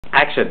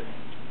Action.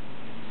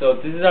 So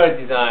this is our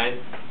design.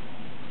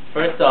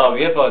 First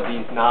we have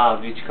these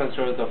knobs which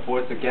controls the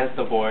force against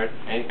the board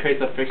and it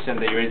creates a friction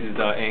that erases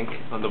the ink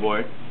on the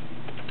board.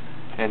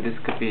 And this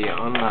could be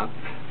unlocked.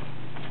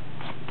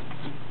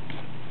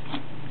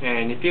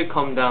 And if you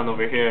come down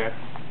over here,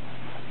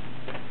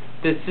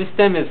 this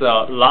system is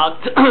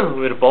locked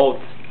with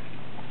bolts.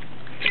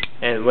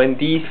 And when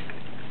these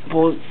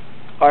bolts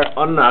are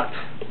unlocked,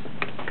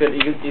 it could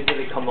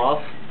easily come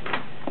off.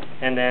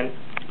 And then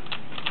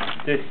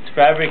this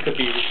fabric could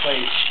be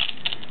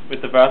replaced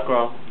with the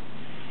Velcro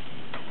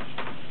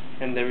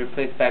and then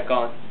replaced back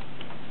on.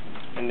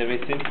 And then we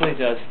simply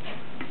just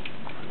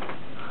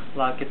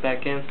lock it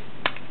back in.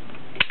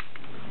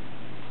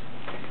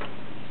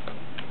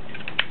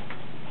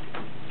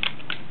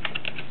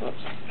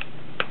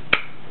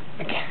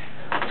 Okay.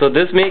 So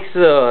this makes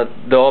the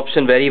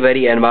option very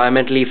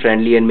environmentally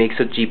friendly and makes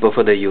it cheaper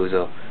for the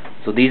user.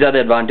 So these are the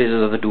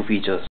advantages of the two features.